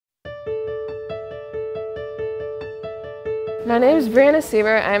My name is Brianna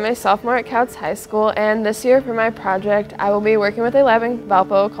Sieber. I'm a sophomore at Couts High School, and this year for my project I will be working with a lab in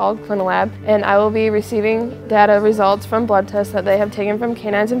Valpo called CliniLab, and I will be receiving data results from blood tests that they have taken from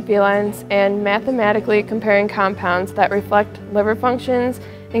canines and felines and mathematically comparing compounds that reflect liver functions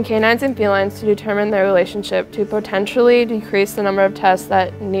in canines and felines to determine their relationship to potentially decrease the number of tests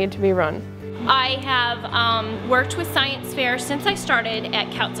that need to be run. I have worked with science fair since I started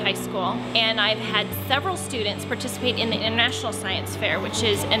at Couts High School, and I've had several students participate in the International Science Fair, which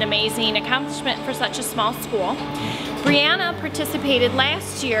is an amazing accomplishment for such a small school. Brianna participated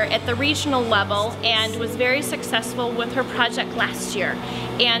last year at the regional level and was very successful with her project last year.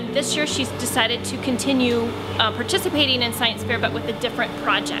 And this year she's decided to continue participating in science fair, but with a different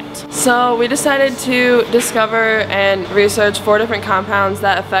project. So we decided to discover and research 4 different compounds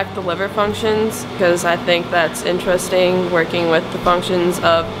that affect the liver functions, because I think that's interesting, working with the functions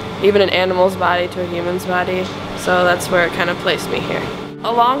of even an animal's body to a human's body. So that's where it kind of placed me here.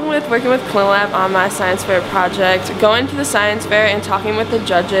 Along with working with CliniLab on my science fair project, going to the science fair and talking with the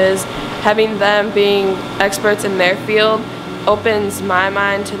judges, having them being experts in their field, opens my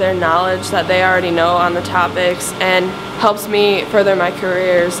mind to their knowledge that they already know on the topics and helps me further my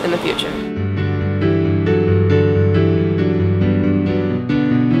careers in the future.